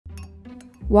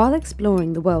While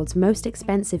exploring the world's most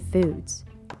expensive foods,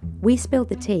 we spilled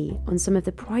the tea on some of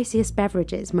the priciest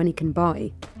beverages money can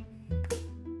buy.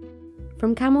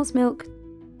 From camel's milk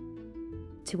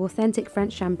to authentic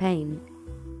French champagne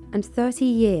and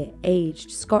 30-year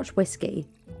aged Scotch whisky,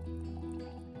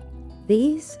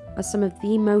 these are some of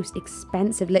the most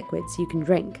expensive liquids you can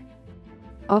drink.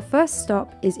 Our first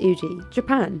stop is Uji,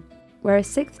 Japan, where a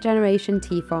 6th-generation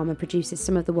tea farmer produces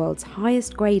some of the world's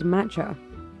highest grade matcha.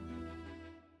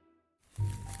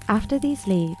 After these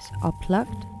leaves are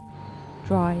plucked,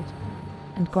 dried,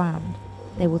 and ground,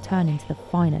 they will turn into the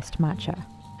finest matcha.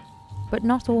 But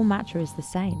not all matcha is the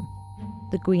same.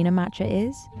 The greener matcha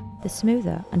is, the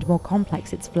smoother and more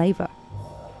complex its flavour.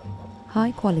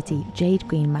 High-quality jade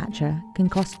green matcha can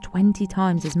cost 20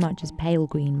 times as much as pale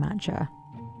green matcha.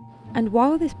 And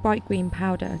while this bright green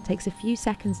powder takes a few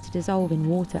seconds to dissolve in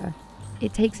water,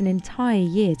 it takes an entire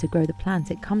year to grow the plant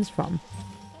it comes from.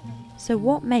 So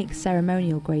what makes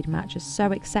ceremonial grade matcha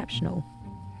so exceptional?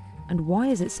 And why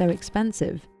is it so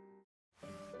expensive?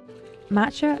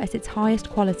 Matcha at its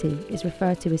highest quality is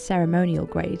referred to as ceremonial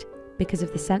grade because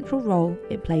of the central role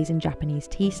it plays in Japanese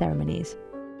tea ceremonies.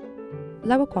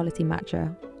 Lower quality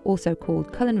matcha, also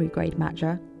called culinary grade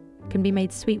matcha, can be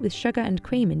made sweet with sugar and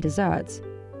cream in desserts,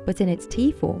 but in its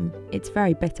tea form, it's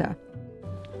very bitter.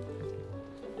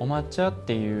 お抹茶っ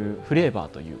ていうフレーバー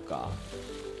というか、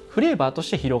フレーバーとし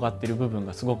て広がっている部分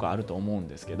がすごくあると思うん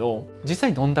ですけど、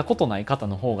実際飲んだことない方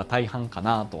の方が大半か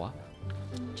なとは。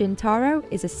Jintaro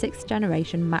is a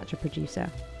 6th-generation matcha producer.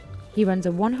 He runs a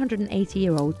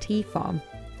 180-year-old tea farm,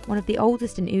 one of the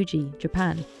oldest in Uji,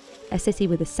 Japan, a city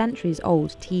with a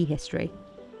centuries-old tea history.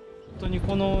 本当に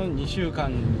この2週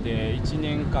間で1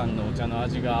年間のお茶の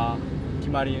味が決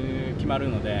まる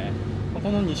ので、こ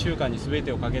の2週間に全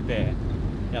てをかけて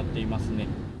やっていますね。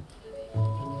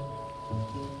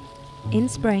In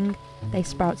spring, they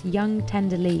sprout young,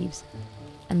 tender leaves,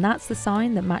 and that's the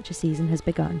sign that matcha season has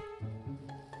begun.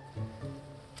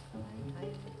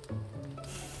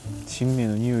 新芽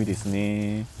の匂いです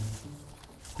ね。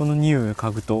この匂いを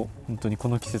嗅ぐと本当にこ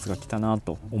の季節が来たな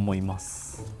と思いま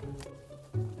す。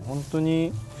本当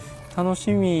に楽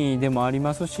しみでもあり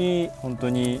ますし、本当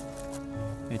に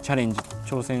チャレンジ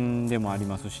挑戦でもあり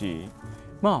ますし、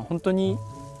まあ本当に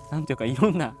なんていうかい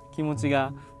ろんな気持ち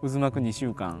が渦巻く2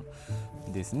週間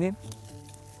ですね。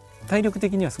体力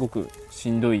的にはすごくし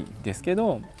んどいですけ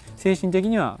ど、精神的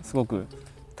にはすごく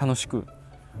楽しく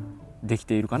でき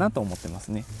ているかなと思ってます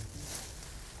ね。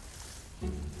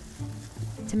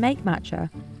To make matcha,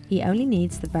 he only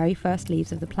needs the very first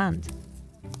leaves of the plant.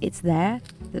 It's there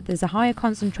that there's a higher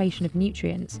concentration of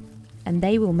nutrients, and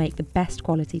they will make the best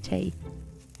quality tea.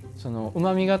 その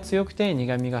旨味が強くて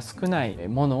苦味が少ない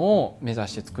ものを目指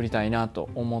して作りたいなと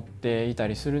思っていた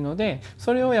りするので、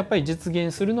それをやっぱり実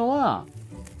現するのは、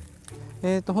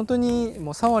本当に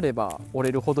もう触れば折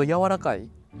れるほど柔らかい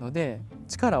ので、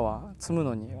力は積む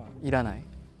のにはいらない。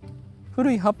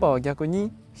古い葉っぱは逆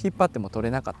に引っ張っても取れ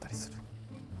なかったりする。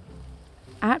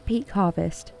At peak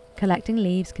harvest, collecting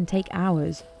leaves can take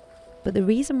hours, but the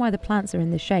reason why the plants are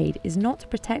in the shade is not to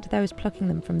protect those plucking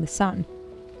them from the sun,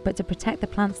 but to protect the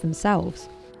plants themselves.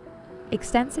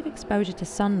 Extensive exposure to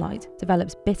sunlight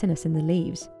develops bitterness in the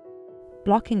leaves.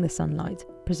 Blocking the sunlight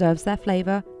preserves their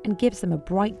flavour and gives them a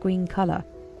bright green colour.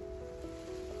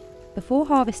 Before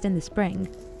harvest in the spring,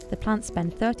 the plants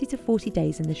spend 30 to 40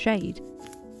 days in the shade.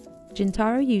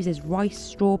 Jintaro uses rice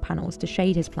straw panels to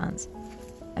shade his plants,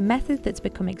 a method that's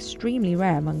become extremely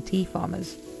rare among tea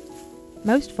farmers.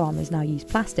 Most farmers now use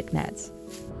plastic nets.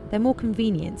 They're more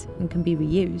convenient and can be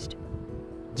reused.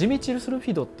 ジメチルスルフ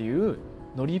ィドっていう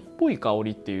海苔っぽい香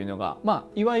りっていうのが、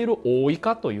いわゆる大イ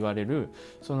カと言われる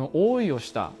その大いを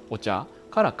したお茶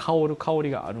から香る香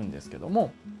りがあるんですけど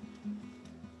も、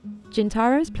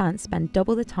Jintaro's plants spend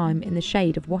double the time in the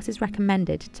shade of what is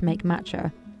recommended to make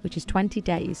matcha, which is 20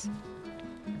 days.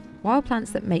 While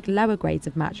plants that make lower grades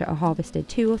of matcha are harvested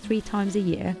 2 or 3 times a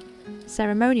year,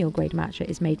 ceremonial grade matcha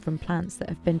is made from plants that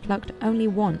have been plucked only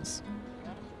once.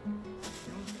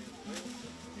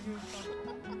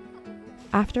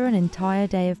 After an entire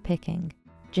day of picking,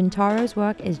 Jintaro's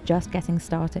work is just getting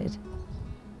started.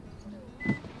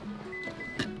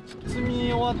 摘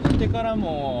み終わってから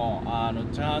も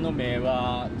茶の芽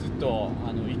はずっと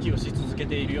息をし続け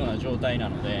ているような状態な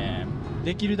ので、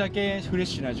できるだけフレッ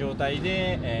シュな状態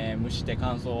で、蒸して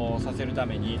乾燥させるた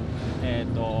めに、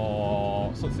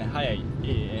そうですね、早い、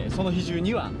その日中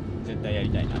には絶対やり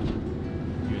たいなと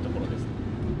いうところです。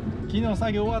昨日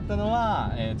作業終わったの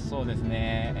は、そうです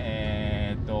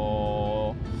ね、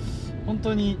本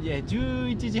当に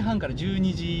11時半から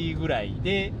12時ぐらい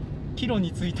で、キロ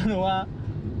に着いたのは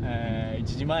1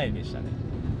時前でしたね。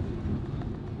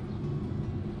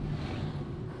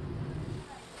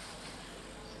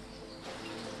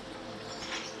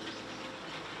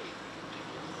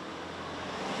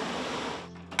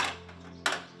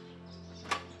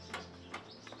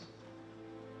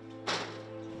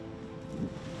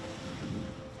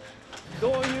ど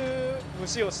ういう蒸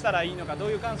しをしたらいいのか、どう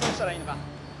いう乾燥したらいいのか、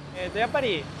やっぱ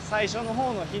り最初の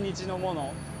方の日にちのも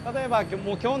の、例えば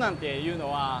もう今日なんていうの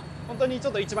は本当にち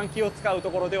ょっと一番気を使うと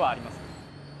ころではあります。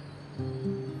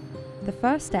 The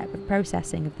first step of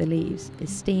processing of the leaves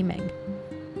is steaming.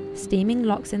 Steaming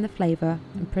locks in the flavour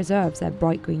and preserves their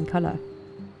bright green colour.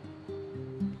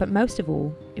 But most of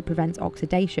all, it prevents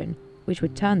oxidation, which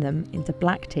would turn them into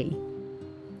black tea.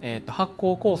 発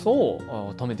酵酵素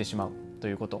を止めてしまうと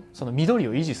いうこと、その緑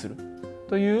を維持する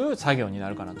という作業にな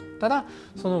るかなと。ただ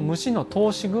その蒸しの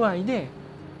通し具合で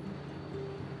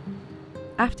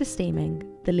After steaming,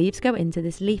 the leaves go into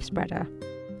this leaf spreader,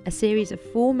 a series of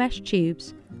 4 mesh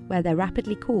tubes where they're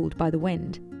rapidly cooled by the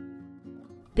wind.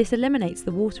 This eliminates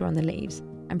the water on the leaves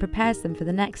and prepares them for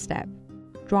the next step,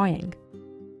 drying.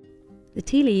 The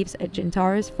tea leaves at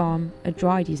Jintaro's farm are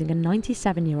dried using a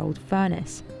 97-year-old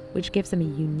furnace, which gives them a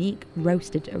unique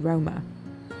roasted aroma.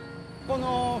 こ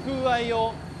の風合い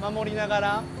を守りなが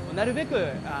ら、なるべく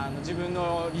自分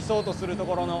の理想とすると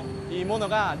ころのいいもの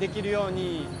ができるよう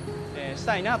にし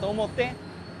たいなと思って。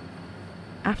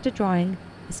 After drying,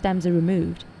 the stems are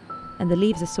removed and the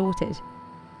leaves are sorted.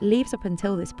 Leaves up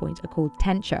until this point are called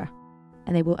tencha,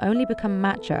 and they will only become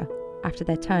matcha after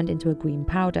they're turned into a green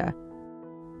powder.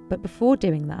 But before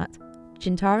doing that,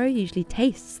 Jintaro usually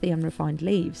tastes the unrefined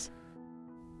leaves.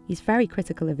 He's very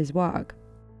critical of his work.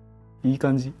 いい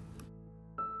感じ。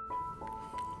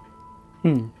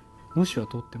蒸しは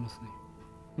通ってますね。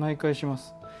毎回しま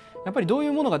す。やっぱりどうい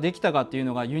うものができたかっていう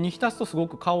のが湯に浸すとすご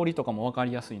く香りとかも分か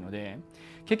りやすいので、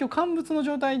結局乾物の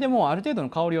状態でもある程度の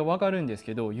香りは分かるんです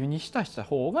けど、湯に浸した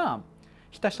方が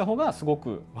すご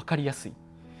く分かりやすい。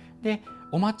で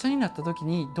お抹茶になった時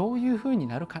にどういう風に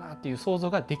なるかなっていう想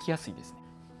像ができやすいですね。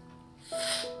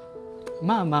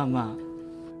ま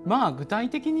あ具体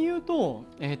的に言うと、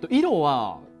色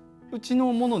はうち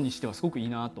のものにしてはすごくいい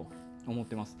なと思っ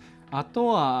てます。あと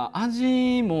は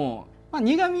味も、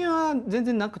苦みは全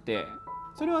然なくて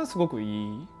それはすごくいい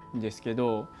んですけ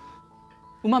ど、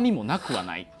旨みもなくは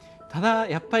ない。ただ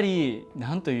やっぱり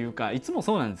なんというか、いつも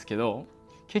そうなんですけど、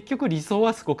結局理想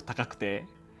はすごく高くて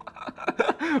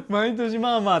毎年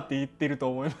まあまあって言ってると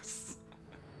思います。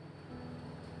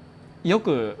よ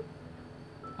く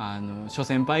諸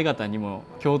先輩方にも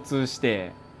共通し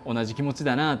て同じ気持ち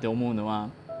だなって思うのは、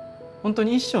本当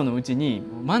に一生のうちに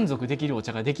満足できるお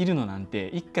茶ができるのなんて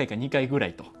1回か2回ぐら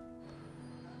いと。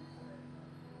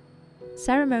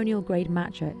Ceremonial grade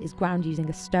matcha is ground using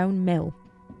a stone mill.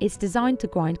 It's designed to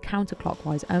grind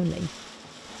counterclockwise only.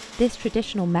 This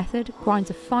traditional method grinds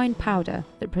a fine powder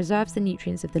that preserves the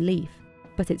nutrients of the leaf,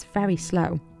 but it's very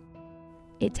slow.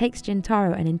 It takes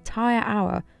Jintaro an entire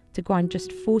hour to grind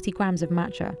just 40 grams of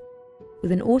matcha.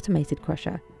 With an automated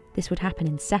crusher, this would happen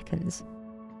in seconds.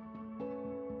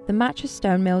 The matcha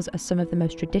stone mills are some of the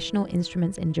most traditional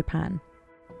instruments in Japan.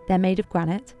 They're made of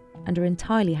granite and are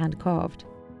entirely hand-carved.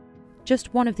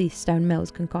 Just one of these stone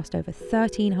mills can cost over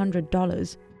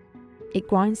 $1,300. It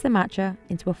grinds the matcha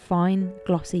into a fine,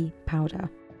 glossy powder.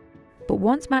 But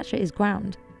once matcha is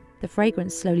ground, the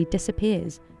fragrance slowly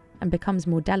disappears and becomes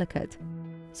more delicate.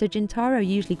 So Jintaro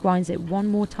usually grinds it one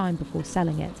more time before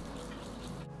selling it.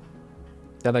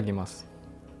 いただきます。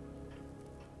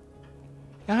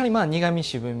やはり苦味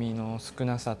渋みの少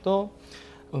なさと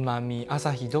旨味、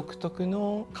朝日独特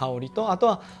の香りと、あと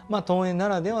は東園な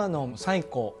らではの最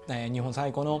古、日本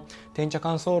最古の天茶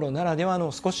乾燥炉ならでは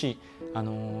の少し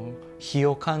火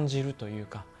を感じるという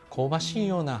か、香ばしい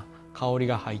ような香り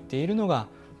が入っているのが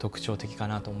特徴的か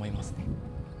なと思いますね。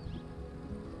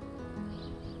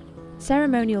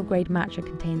Ceremonial grade matcha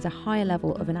contains a higher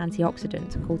level of an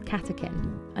antioxidant called catechin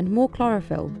and more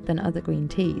chlorophyll than other green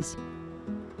teas.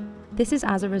 This is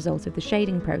as a result of the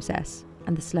shading process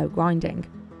and the slow grinding.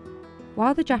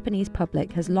 While the Japanese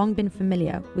public has long been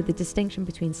familiar with the distinction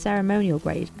between ceremonial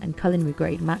grade and culinary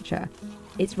grade matcha,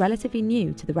 it's relatively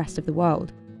new to the rest of the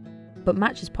world. But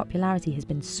matcha's popularity has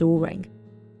been soaring.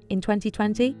 In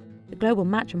 2020, the global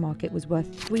matcha market was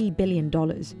worth $3 billion,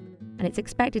 and it's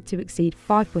expected to exceed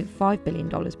 $5.5 billion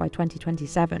by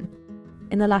 2027.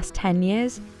 In the last 10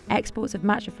 years, exports of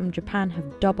matcha from Japan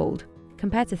have doubled.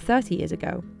 Compared to 30 years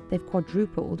ago, they've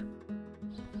quadrupled.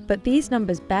 But these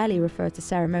numbers barely refer to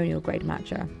ceremonial grade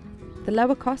matcha. The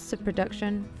lower costs of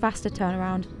production, faster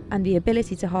turnaround, and the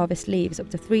ability to harvest leaves up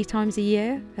to 3 times a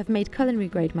year have made culinary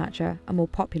grade matcha a more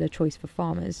popular choice for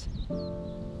farmers.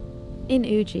 In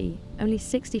Uji, only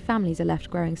 60 families are left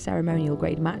growing ceremonial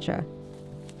grade matcha.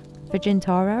 For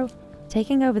Jintaro,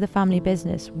 taking over the family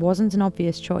business wasn't an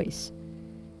obvious choice.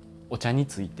 お茶に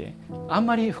ついてあん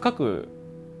まり深く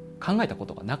考えたこ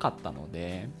とがなかったの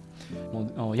で、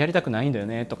もうやりたくないんだよ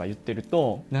ねとか言ってる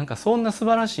と、なんかそんな素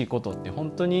晴らしいことって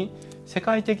本当に世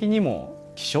界的に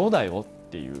も希少だよっ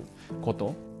ていうこ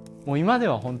と、もう今で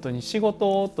は本当に仕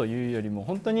事というよりも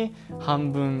本当に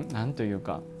半分なんという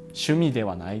か趣味で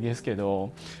はないですけ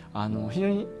ど、非常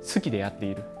に好きでやって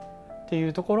いるってい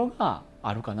うところが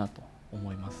あるかなと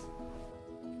思います。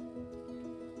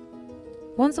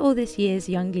Once all this year's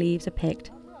young leaves are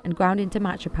picked and ground into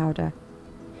matcha powder,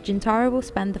 Gintaro will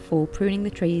spend the fall pruning the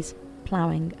trees,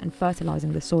 ploughing and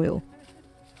fertilizing the soil.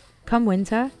 Come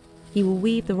winter, he will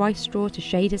weave the rice straw to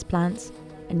shade his plants,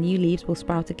 and new leaves will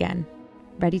sprout again,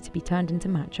 ready to be turned into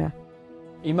matcha.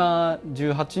 今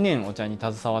18年お茶に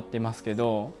携わってますけ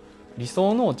ど、理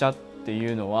想のお茶って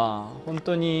いうのは本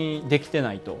当にできて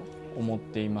ないと思っ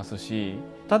ていますし、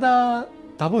ただ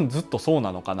多分ずっとそう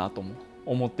なのかなとも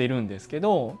思っているんですけ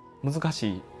ど、難し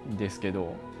いんですけ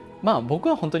ど、まあ僕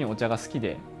は本当にお茶が好き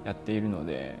でやっているの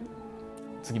で、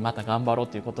次また頑張ろう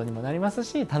ということにもなります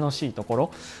し、楽しいと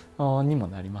ころにも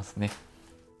なりますね。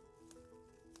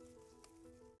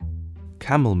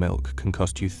Camel milk can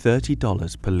cost you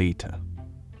 $30 per litre.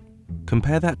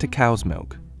 Compare that to cow's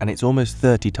milk, and it's almost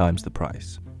 30 times the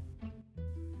price.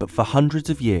 But for hundreds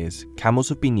of years, camels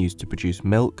have been used to produce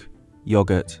milk,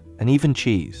 yogurt, and even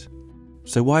cheese.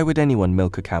 So why would anyone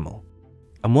milk a camel?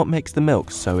 And what makes the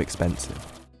milk so expensive?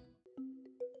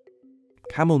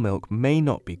 Camel milk may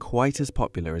not be quite as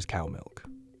popular as cow milk.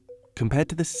 Compared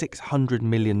to the 600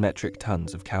 million metric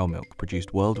tons of cow milk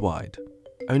produced worldwide,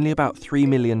 only about 3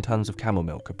 million tons of camel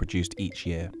milk are produced each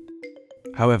year.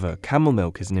 However, camel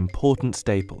milk is an important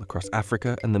staple across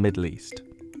Africa and the Middle East,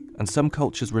 and some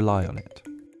cultures rely on it.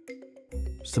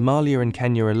 Somalia and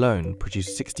Kenya alone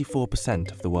produce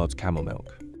 64% of the world's camel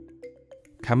milk.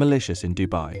 Camelicious in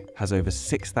Dubai has over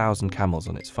 6,000 camels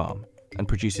on its farm and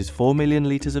produces 4 million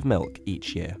litres of milk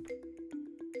each year.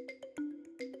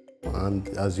 And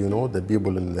as you know, the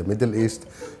people in the Middle East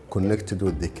connected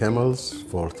with the camels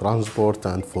for transport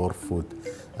and for food.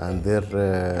 And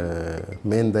their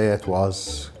main diet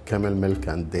was camel milk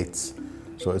and dates.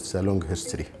 So it's a long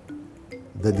history.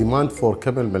 The demand for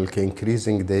camel milk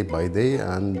increasing day by day,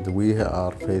 and we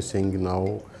are facing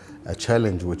now a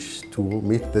challenge which to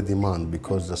meet the demand,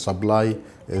 because the supply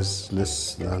is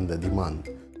less than the demand.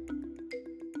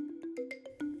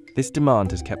 This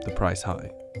demand has kept the price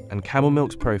high, and camel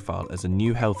milk's profile as a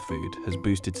new health food has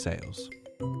boosted sales.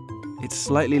 It's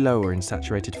slightly lower in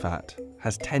saturated fat,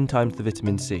 has 10 times the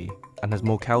vitamin C, and has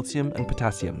more calcium and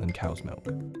potassium than cow's milk.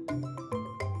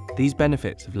 These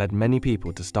benefits have led many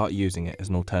people to start using it as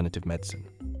an alternative medicine,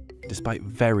 despite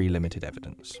very limited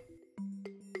evidence.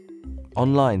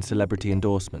 Online celebrity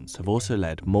endorsements have also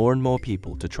led more and more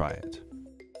people to try it.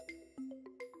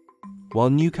 While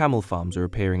new camel farms are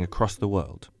appearing across the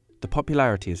world, the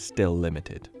popularity is still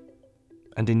limited.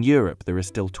 And in Europe, there are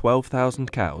still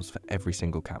 12,000 cows for every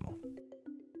single camel.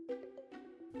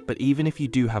 But even if you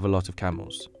do have a lot of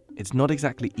camels, it's not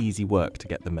exactly easy work to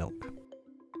get the milk.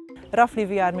 Roughly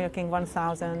we are milking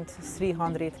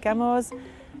 1,300 camels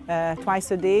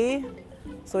twice a day,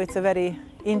 so it's a very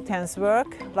intense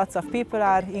work. Lots of people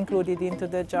are included into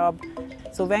the job.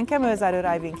 So when camels are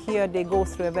arriving here, they go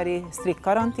through a very strict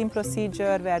quarantine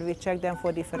procedure where we check them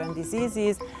for different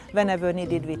diseases. Whenever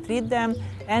needed, we treat them,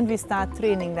 and we start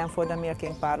training them for the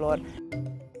milking parlor.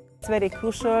 It's very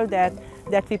crucial that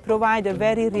we provide a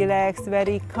very relaxed,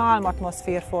 very calm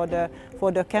atmosphere for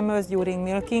the camels during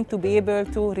milking to be able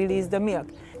to release the milk.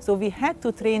 So we had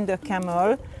to train the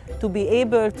camel to be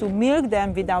able to milk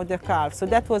them without the calf. So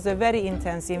that was a very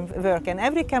intensive work, and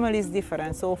every camel is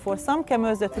different. So for some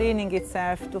camels, the training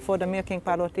itself for the milking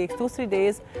parlor takes 2-3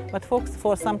 days, but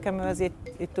for some camels it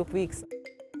took weeks.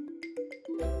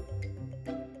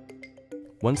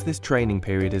 Once this training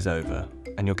period is over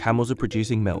and your camels are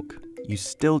producing milk, you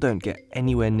still don't get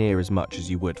anywhere near as much as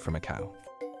you would from a cow.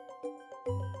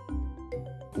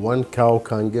 One cow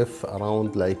can give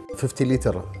around like 50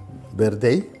 liters per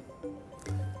day,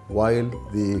 while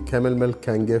the camel milk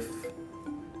can give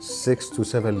 6 to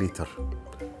 7 liters.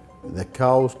 The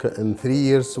cows in 3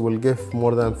 years will give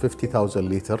more than 50,000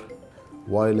 liters,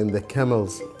 while in the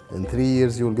camels in 3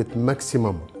 years you will get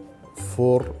maximum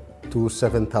 4 to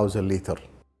 7,000 liters.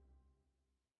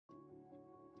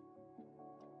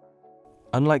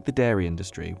 Unlike the dairy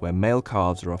industry, where male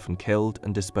calves are often killed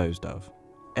and disposed of,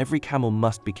 every camel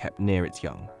must be kept near its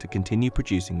young to continue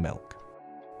producing milk,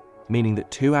 meaning that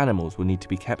 2 animals will need to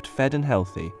be kept fed and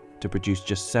healthy to produce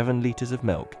just 7 litres of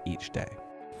milk each day.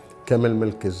 Camel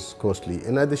milk is costly.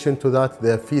 In addition to that,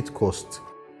 the feed cost.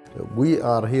 We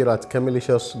are here at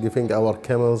Camelicious giving our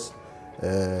camels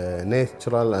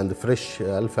natural and fresh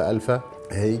alfalfa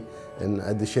hay in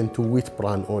addition to wheat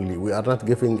bran only. We are not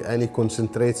giving any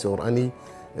concentrates or any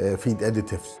feed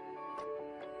additives.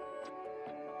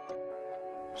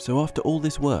 So after all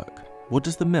this work, what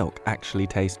does the milk actually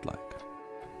taste like?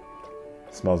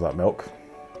 Smells like milk.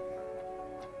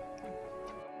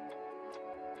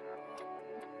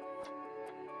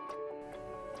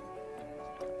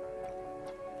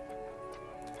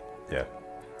 Yeah,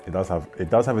 it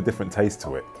does have a different taste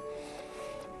to it.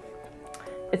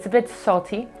 It's a bit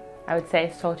salty, I would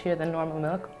say, saltier than normal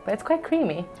milk, but it's quite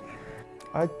creamy.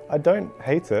 I don't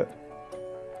hate it.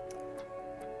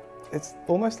 It's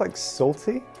almost like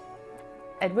salty.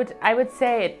 I would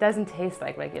say it doesn't taste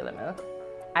like regular milk.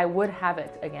 I would have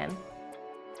it again.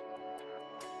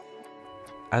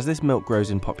 As this milk grows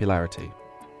in popularity,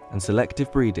 and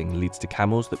selective breeding leads to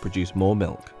camels that produce more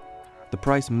milk, the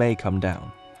price may come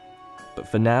down. But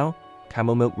for now,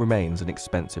 camel milk remains an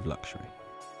expensive luxury.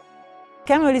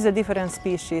 Camel is a different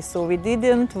species, so we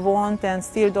didn't want and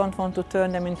still don't want to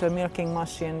turn them into a milking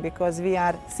machine because we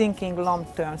are thinking long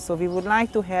term. So we would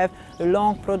like to have a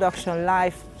long production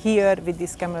life here with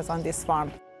these camels on this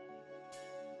farm.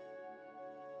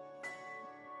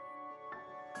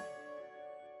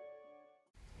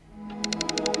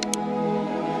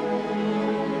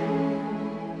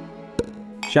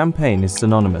 Champagne is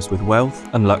synonymous with wealth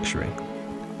and luxury.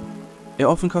 It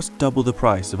often costs double the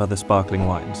price of other sparkling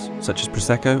wines, such as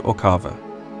Prosecco or Cava.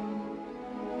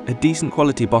 A decent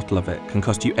quality bottle of it can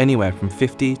cost you anywhere from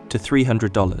 $50 to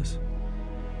 $300,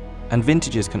 and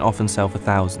vintages can often sell for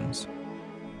thousands.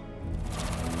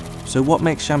 So what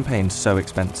makes champagne so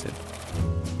expensive?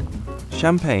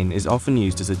 Champagne is often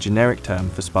used as a generic term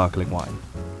for sparkling wine,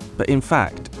 but in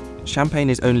fact, champagne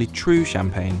is only true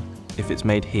champagne if it's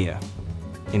made here,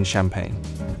 in Champagne.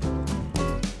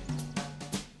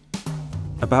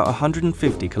 About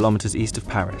 150 kilometers east of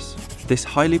Paris, this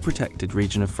highly protected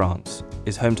region of France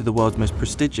is home to the world's most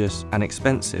prestigious and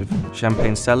expensive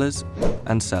champagne cellars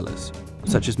and cellars,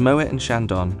 such as Moet and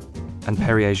Chandon and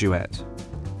Perrier-Jouet.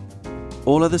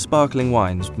 All other sparkling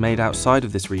wines made outside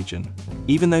of this region,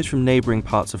 even those from neighbouring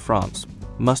parts of France,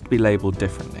 must be labelled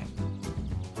differently.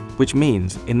 Which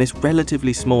means, in this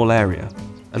relatively small area,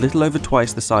 a little over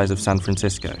twice the size of San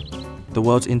Francisco, the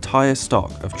world's entire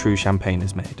stock of true champagne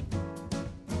is made.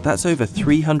 That's over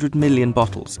 300 million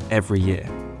bottles every year,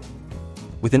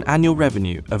 with an annual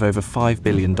revenue of over $5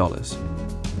 billion.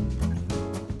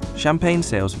 Champagne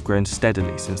sales have grown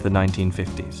steadily since the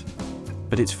 1950s,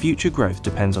 but its future growth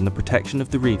depends on the protection of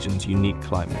the region's unique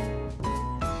climate.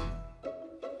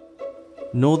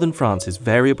 Northern France's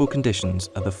variable conditions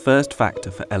are the first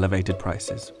factor for elevated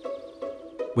prices.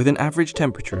 With an average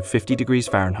temperature of 50 degrees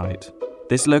Fahrenheit,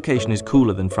 this location is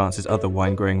cooler than France's other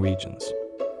wine-growing regions,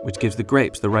 which gives the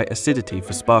grapes the right acidity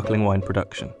for sparkling wine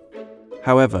production.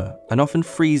 However, an often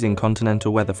freezing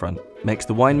continental weather front makes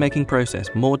the winemaking process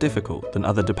more difficult than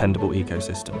other dependable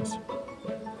ecosystems.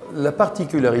 La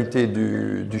particularité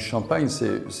du Champagne,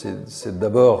 c'est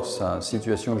d'abord sa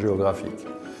situation géographique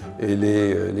et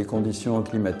les conditions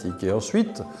climatiques. Et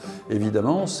ensuite,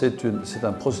 évidemment, c'est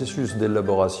un processus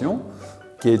d'élaboration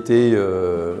qui a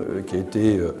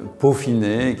été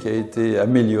peaufiné, qui a été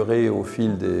amélioré au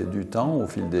fil du temps, au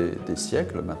fil des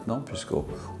siècles maintenant,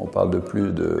 puisqu'on parle de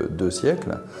plus de 2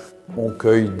 siècles. On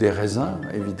cueille des raisins,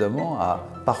 évidemment, à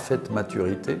parfaite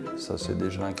maturité. Ça, c'est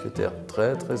déjà un critère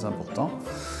très, très important.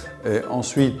 Et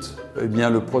ensuite, eh bien,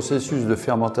 le processus de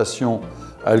fermentation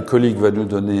alcoolique va nous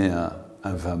donner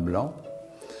un vin blanc,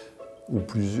 ou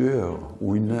plusieurs,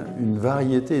 ou une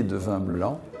variété de vins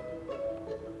blancs.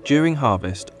 During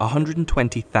harvest,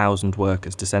 120,000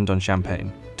 workers descend on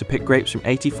Champagne to pick grapes from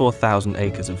 84,000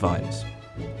 acres of vines.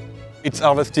 It's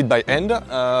harvested by hand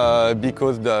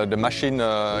because the machine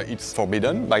is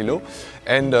forbidden by law,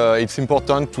 and it's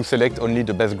important to select only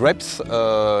the best grapes,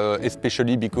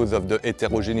 especially because of the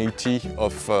heterogeneity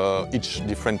of each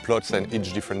different plots and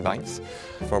each different vines.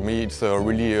 For me, it's a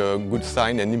really good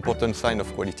sign, an important sign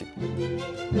of quality.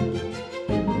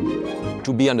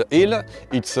 To be on the hill,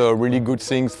 it's a really good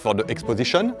thing for the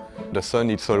exposition. The sun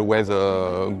is always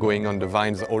going on the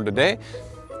vines all the day.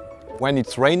 When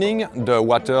it's raining, the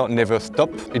water never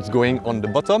stops. It's going on the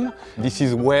bottom. This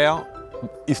is where,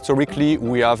 historically,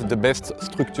 we have the best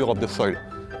structure of the soil.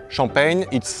 Champagne,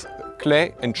 it's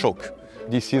clay and chalk.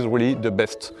 This is really the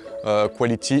best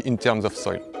quality in terms of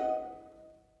soil.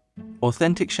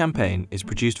 Authentic champagne is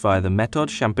produced via the méthode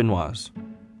champenoise,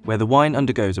 where the wine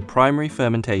undergoes a primary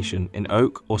fermentation in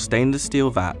oak or stainless steel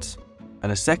vats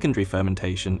and a secondary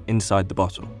fermentation inside the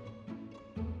bottle.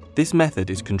 This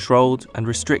method is controlled and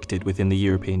restricted within the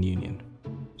European Union,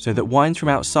 so that wines from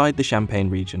outside the Champagne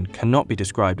region cannot be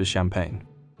described as champagne.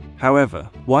 However,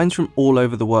 wines from all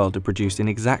over the world are produced in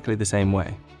exactly the same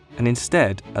way, and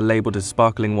instead are labelled as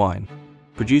sparkling wine,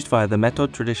 produced via the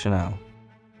méthode traditionnelle.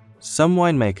 Some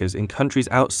winemakers in countries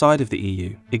outside of the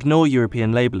EU ignore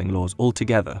European labelling laws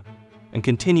altogether and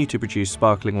continue to produce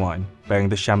sparkling wine bearing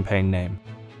the Champagne name.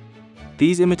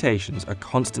 These imitations are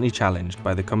constantly challenged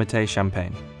by the Comité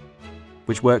Champagne,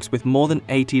 which works with more than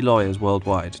 80 lawyers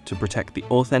worldwide to protect the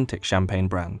authentic Champagne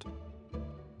brand.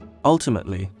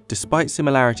 Ultimately, despite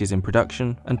similarities in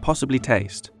production and possibly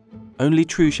taste, only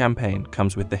true Champagne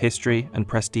comes with the history and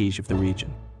prestige of the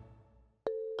region.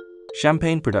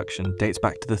 Champagne production dates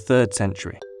back to the 3rd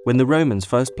century, when the Romans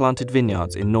first planted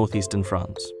vineyards in northeastern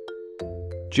France.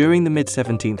 During the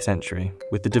mid-17th century,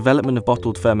 with the development of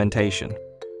bottled fermentation,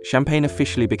 Champagne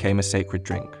officially became a sacred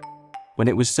drink, when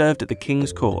it was served at the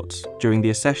king's courts during the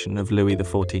accession of Louis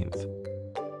XIV.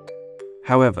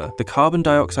 However, the carbon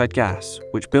dioxide gas,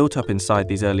 which built up inside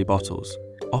these early bottles,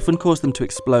 often caused them to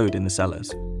explode in the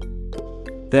cellars.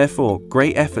 Therefore,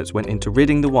 great efforts went into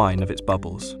ridding the wine of its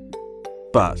bubbles.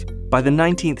 But by the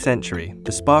 19th century,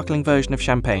 the sparkling version of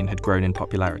Champagne had grown in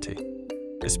popularity,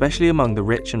 especially among the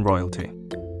rich and royalty,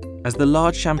 as the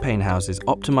large champagne houses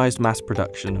optimised mass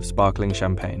production of sparkling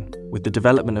champagne. With the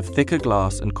development of thicker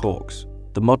glass and corks,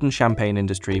 the modern champagne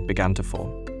industry began to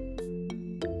form.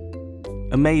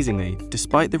 Amazingly,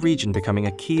 despite the region becoming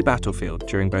a key battlefield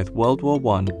during both World War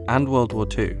I and World War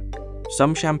II,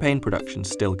 some champagne production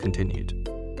still continued.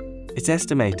 It's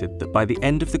estimated that by the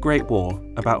end of the Great War,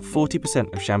 about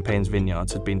 40% of Champagne's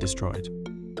vineyards had been destroyed.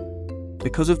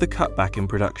 Because of the cutback in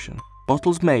production,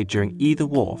 bottles made during either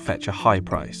war fetch a high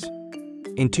price.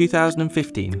 In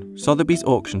 2015, Sotheby's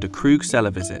auctioned a Krug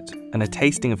cellar visit and a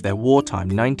tasting of their wartime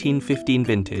 1915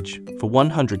 vintage for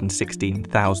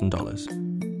 $116,000.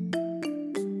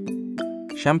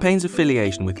 Champagne's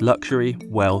affiliation with luxury,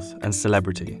 wealth, and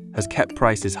celebrity has kept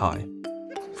prices high,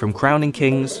 from crowning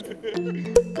kings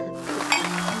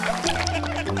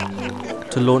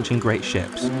to launching great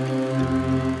ships.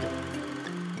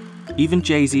 Even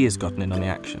Jay-Z has gotten in on the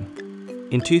action.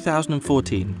 In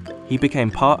 2014, he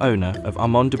became part owner of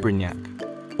Armand de Brignac,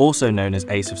 also known as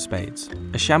Ace of Spades,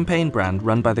 a champagne brand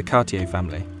run by the Cartier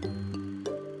family.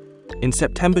 In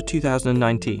September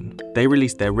 2019, they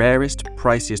released their rarest,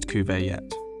 priciest cuvée yet,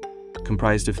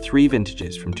 comprised of 3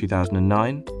 vintages from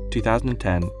 2009,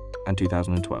 2010, and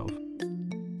 2012.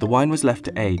 The wine was left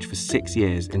to age for 6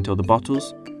 years until the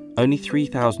bottles, only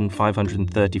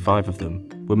 3,535 of them,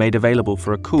 were made available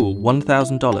for a cool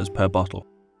 $1,000 per bottle.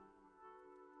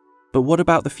 But what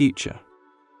about the future?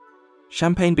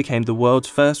 Champagne became the world's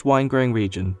first wine-growing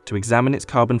region to examine its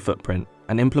carbon footprint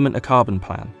and implement a carbon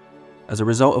plan, as a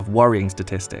result of worrying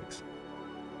statistics.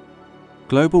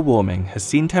 Global warming has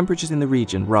seen temperatures in the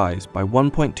region rise by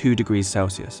 1.2 degrees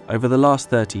Celsius over the last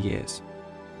 30 years,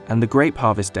 and the grape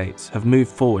harvest dates have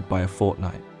moved forward by a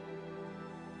fortnight.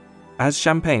 As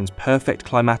Champagne's perfect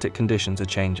climatic conditions are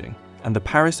changing, and the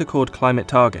Paris Accord climate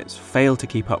targets fail to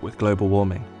keep up with global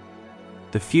warming,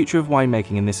 the future of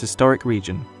winemaking in this historic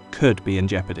region could be in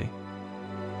jeopardy.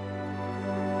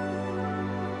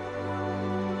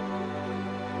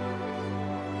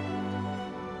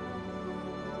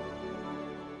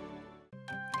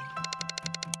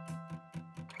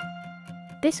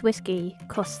 This whisky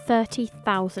costs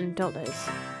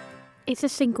 $30,000. It's a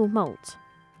single malt.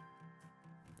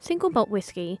 Single malt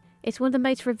whisky is one of the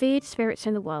most revered spirits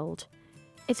in the world.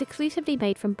 It's exclusively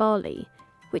made from barley,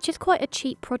 which is quite a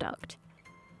cheap product.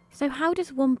 So how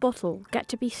does one bottle get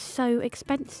to be so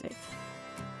expensive?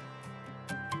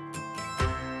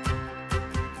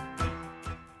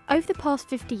 Over the past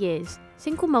 50 years,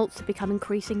 single malts have become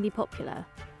increasingly popular.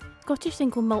 Scottish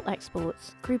single malt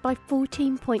exports grew by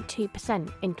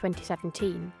 14.2% in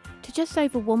 2017 to just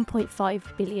over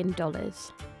 $1.5 billion.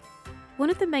 One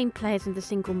of the main players in the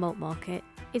single malt market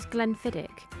is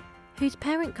Glenfiddich, whose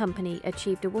parent company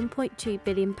achieved a £1.2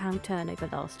 billion turnover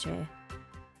last year.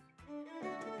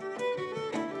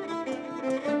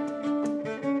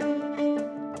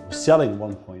 Selling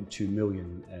 1.2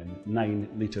 million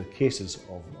 9-litre cases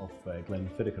of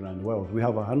Glenfiddich around the world. We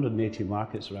have 180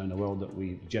 markets around the world that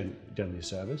we generally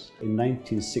service. In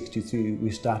 1963 we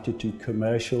started to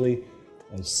commercially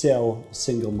sell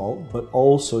single malt, but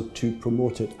also to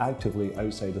promote it actively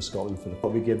outside of Scotland.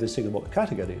 We gave the single malt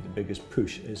category the biggest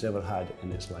push it's ever had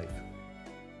in its life.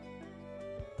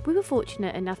 We were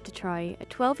fortunate enough to try a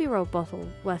 12-year-old bottle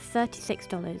worth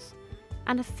 $36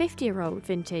 and a 50-year-old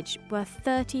vintage worth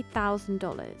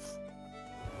 $30,000.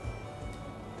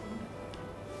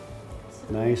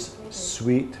 Nice,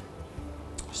 sweet,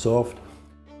 soft.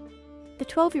 The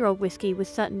 12-year-old whisky was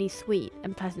certainly sweet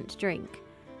and pleasant to drink,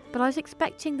 but I was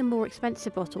expecting the more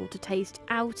expensive bottle to taste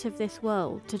out of this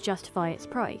world to justify its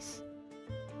price.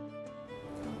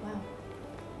 Oh wow.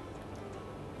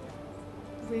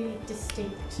 Really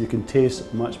distinct. You can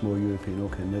taste much more European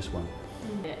oak in this one.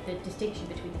 The distinction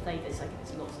between the flavours, like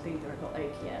it's a lot smoother and a lot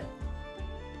oakier.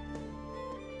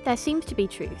 There seems to be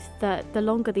truth that the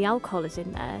longer the alcohol is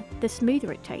in there, the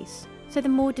smoother it tastes, so the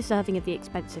more deserving of the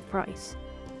expensive price.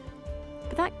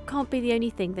 But that can't be the only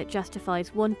thing that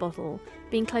justifies one bottle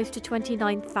being close to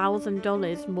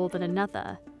 $29,000 more than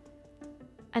another.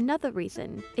 Another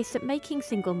reason is that making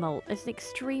single malt is an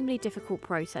extremely difficult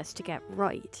process to get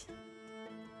right.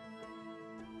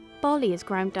 Barley is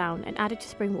ground down and added to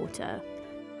spring water.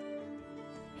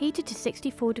 Heated to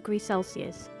 64 degrees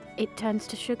Celsius, it turns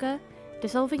to sugar,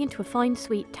 dissolving into a fine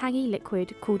sweet tangy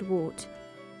liquid called wort.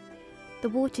 The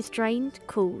wort is drained,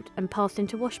 cooled and passed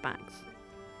into wash bags.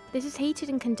 This is heated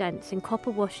and condensed in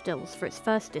copper wash stills for its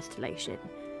first distillation,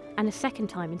 and a second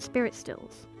time in spirit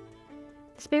stills.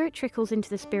 The spirit trickles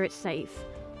into the spirit safe,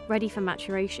 ready for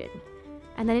maturation,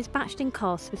 and then is batched in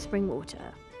casks with spring water.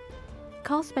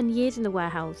 Casks spend years in the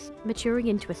warehouse, maturing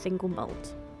into a single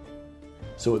malt.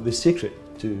 So the secret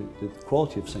to the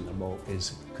quality of single malt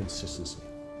is consistency.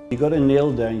 You've got to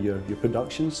nail down your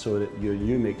production so that your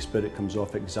new make spirit comes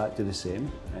off exactly the same.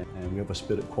 And we have a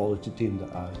spirit quality team that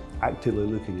are actively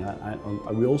looking at,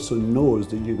 and we also know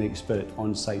the new make spirit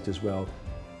on site as well.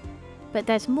 But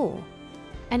there's more.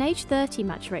 An age 30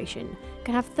 maturation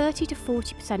can have 30 to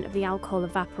 40% of the alcohol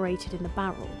evaporated in the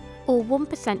barrel, or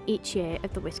 1% each year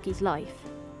of the whisky's life.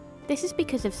 This is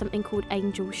because of something called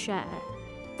angel share,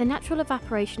 the natural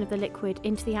evaporation of the liquid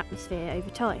into the atmosphere over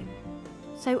time.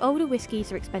 So older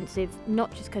whiskies are expensive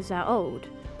not just because they're old,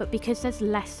 but because there's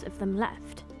less of them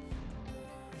left.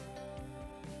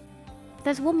 But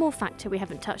there's one more factor we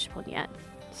haven't touched upon yet: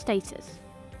 status.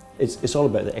 It's all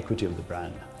about the equity of the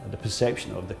brand, and the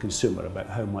perception of the consumer about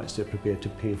how much they're prepared to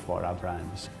pay for our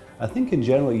brands. I think in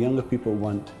general younger people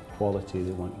want quality,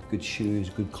 they want good shoes,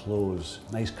 good clothes,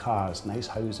 nice cars, nice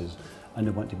houses, and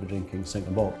they want to be drinking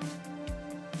single malt.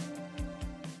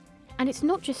 And it's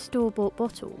not just store-bought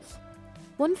bottles.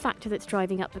 One factor that's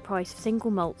driving up the price of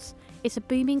single malts is a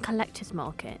booming collector's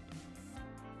market.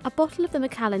 A bottle of the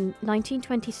Macallan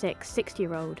 1926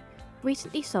 60-year-old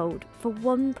recently sold for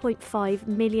 $1.5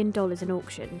 million in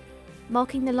auction,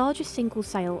 marking the largest single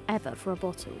sale ever for a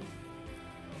bottle.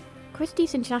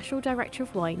 Christie's International Director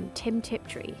of Wine, Tim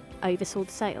Tiptree, oversaw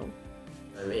the sale.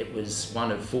 It was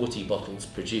one of 40 bottles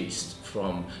produced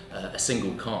from a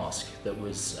single cask that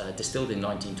was distilled in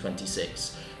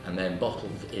 1926 and then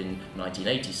bottled in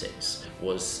 1986,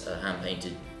 was a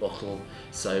hand-painted bottle.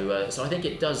 So I think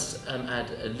it does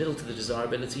add a little to the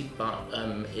desirability, but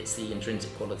it's the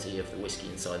intrinsic quality of the whisky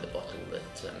inside the bottle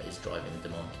that is driving the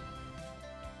demand.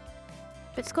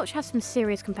 But Scotch has some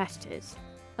serious competitors.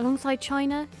 Alongside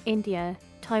China, India,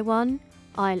 Taiwan,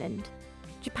 Ireland,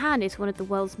 Japan is one of the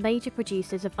world's major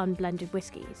producers of unblended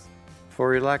whiskies. For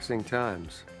relaxing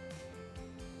times,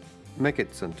 make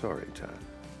it Suntory time.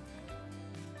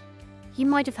 You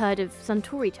might have heard of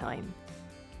Suntory time.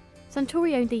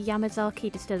 Suntory owned the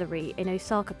Yamazaki distillery in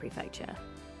Osaka Prefecture.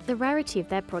 The rarity of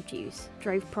their produce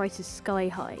drove prices sky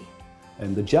high.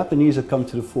 And the Japanese have come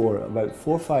to the fore. About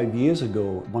 4 or 5 years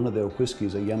ago, one of their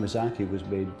whiskies, a Yamazaki, was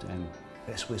made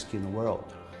best whiskey in the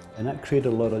world. And that created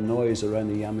a lot of noise around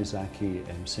the Yamazaki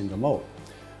single malt.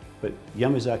 But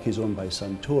Yamazaki is owned by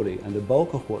Suntory, and the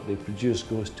bulk of what they produce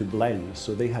goes to blends.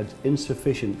 So they had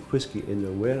insufficient whiskey in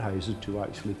their warehouses to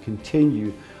actually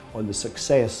continue on the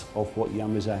success of what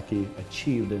Yamazaki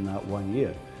achieved in that 1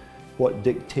 year. What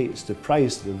dictates the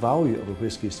price, the value of a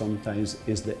whiskey sometimes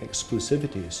is the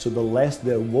exclusivity. So the less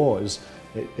there was,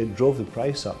 it drove the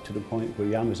price up to the point where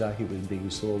Yamazaki was being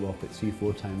sold off at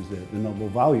 3-4 times the normal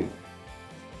value.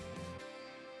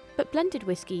 But blended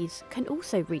whiskies can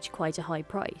also reach quite a high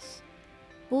price.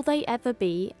 Will they ever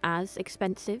be as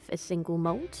expensive as single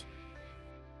malt?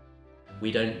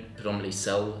 We don't predominantly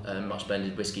sell much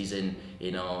blended whiskies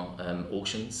in our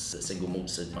auctions. Single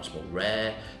malts are much more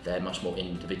rare, they're much more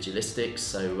individualistic,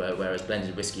 so whereas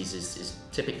blended whiskies is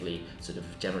typically sort of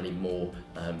generally more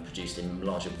produced in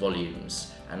larger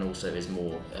volumes and also is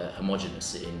more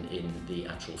homogeneous in the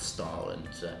actual style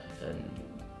and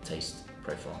taste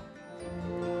profile.